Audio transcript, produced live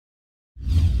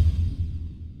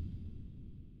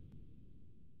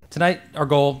Tonight, our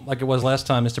goal, like it was last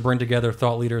time, is to bring together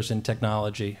thought leaders in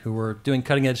technology who are doing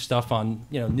cutting-edge stuff on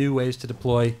new ways to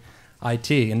deploy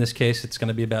IT. In this case, it's going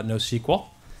to be about NoSQL.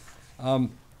 Our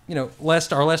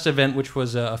last event, which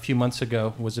was a few months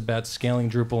ago, was about scaling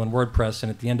Drupal and WordPress. And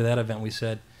at the end of that event, we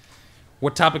said,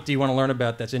 what topic do you want to learn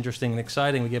about that's interesting and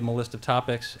exciting? We gave them a list of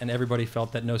topics, and everybody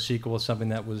felt that NoSQL was something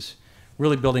that was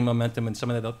really building momentum and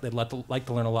something that they'd like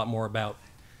to learn a lot more about.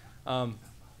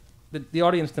 The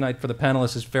audience tonight for the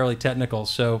panelists is fairly technical,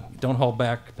 so don't hold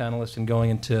back, panelists, in going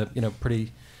into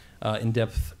pretty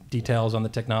in-depth details on the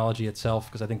technology itself,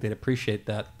 because I think they'd appreciate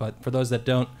that. But for those that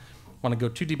don't want to go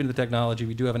too deep into the technology,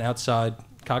 we do have an outside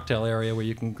cocktail area where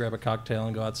you can grab a cocktail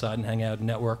and go outside and hang out and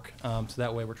network. So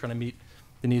that way we're trying to meet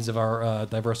the needs of our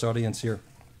diverse audience here.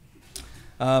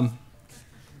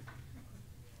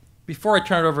 Before I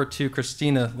turn it over to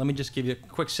Christina, let me just give you a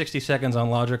quick 60 seconds on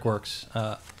Logicworks.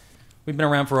 We've been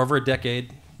around for over a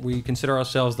decade. We consider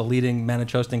ourselves the leading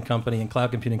managed hosting company and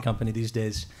cloud computing company these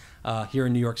days here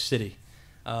in New York City.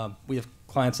 We have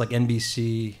clients like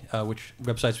NBC, which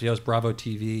websites we host, Bravo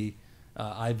TV,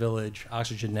 iVillage,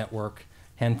 Oxygen Network,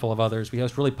 handful of others. We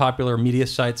host really popular media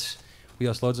sites. We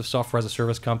host loads of software as a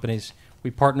service companies. We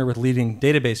partner with leading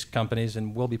database companies,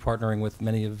 and we'll be partnering with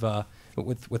many of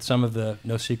with some of the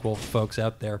NoSQL folks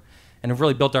out there, and have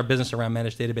really built our business around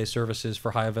managed database services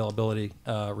for high availability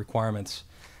requirements.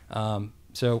 In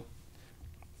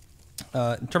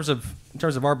terms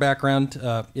of our background,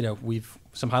 we've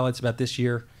some highlights about this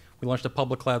year. We launched a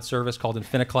public cloud service called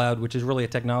InfiniCloud, which is really a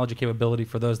technology capability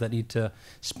for those that need to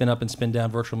spin up and spin down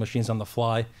virtual machines on the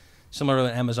fly, similar to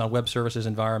an Amazon Web Services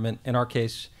environment. In our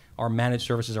case, our managed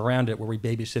services around it, where we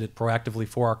babysit it proactively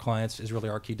for our clients, is really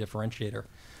our key differentiator.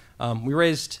 We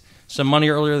raised some money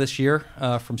earlier this year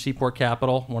from Seaport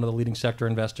Capital, one of the leading sector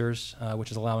investors,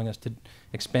 which is allowing us to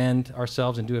expand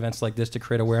ourselves and do events like this to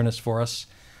create awareness for us.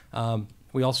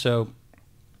 We also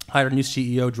hired a new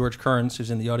CEO, George Kearns,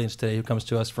 who's in the audience today, who comes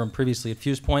to us from previously at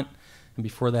FusePoint and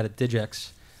before that at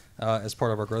Digex as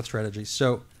part of our growth strategy.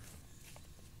 So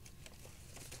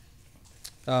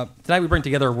tonight we bring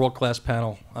together a world-class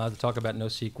panel to talk about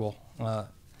NoSQL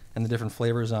and the different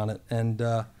flavors on it. And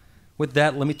with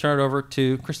that, let me turn it over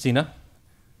to Christina,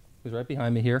 who's right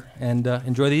behind me here, and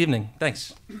enjoy the evening.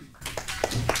 Thanks.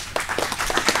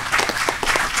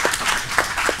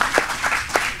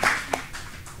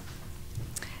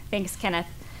 Thanks, Kenneth.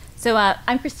 So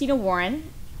I'm Christina Warren,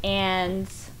 and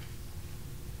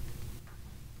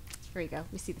here you go.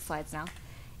 We see the slides now.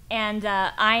 And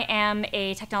I am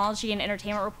a technology and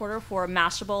entertainment reporter for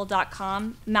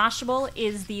Mashable.com. Mashable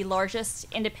is the largest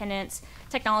independent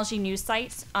technology news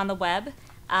site on the web.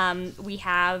 We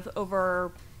have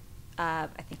over, I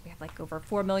think we have like over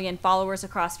 4 million followers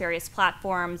across various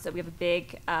platforms. We have a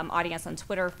big audience on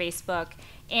Twitter, Facebook,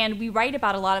 and we write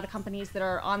about a lot of the companies that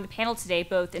are on the panel today,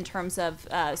 both in terms of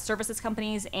services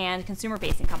companies and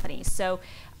consumer-facing companies. So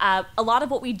a lot of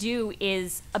what we do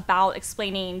is about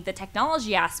explaining the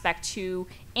technology aspect to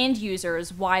end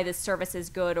users, why this service is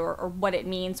good, or what it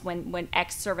means when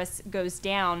X service goes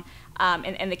down,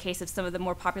 in the case of some of the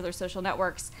more popular social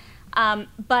networks.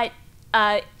 But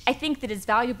I think that it's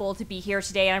valuable to be here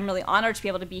today, and I'm really honored to be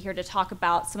able to be here to talk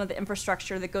about some of the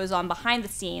infrastructure that goes on behind the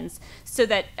scenes, so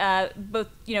that both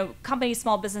companies,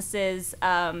 small businesses,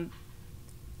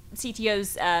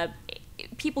 CTOs,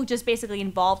 people just basically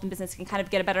involved in business can kind of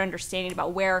get a better understanding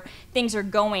about where things are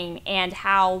going and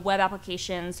how web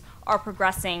applications are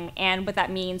progressing and what that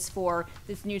means for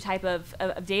this new type of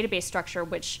database structure,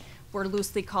 which we're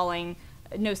loosely calling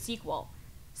NoSQL.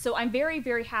 So I'm very,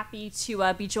 very happy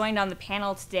to be joined on the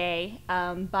panel today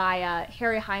by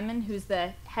Harry Hyman, who's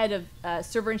the head of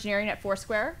server engineering at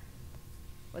Foursquare.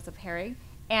 What's up, Harry?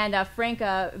 And Frank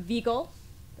Weigel.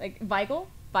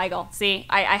 See,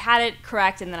 I had it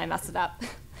correct and then I messed it up.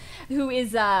 Who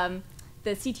is the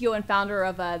CTO and founder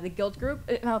of the Guild Group?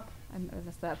 No, I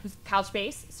messed that up. Who's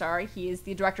Couchbase? Sorry, he is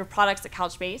the director of products at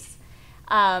Couchbase.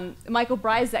 Michael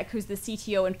Bryzek, who's the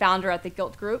CTO and founder at the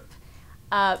Guild Group.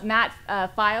 Matt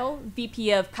Feil,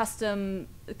 VP of Customer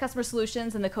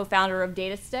Solutions and the co-founder of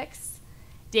DataSticks.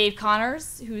 Dave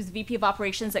Connors, who's VP of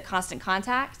Operations at Constant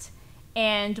Contact.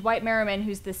 And Dwight Merriman,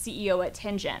 who's the CEO at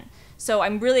Tengen. So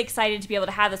I'm really excited to be able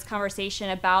to have this conversation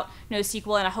about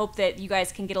NoSQL, and I hope that you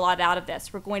guys can get a lot out of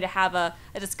this. We're going to have a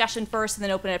discussion first and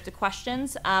then open it up to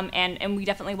questions, and we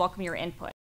definitely welcome your input.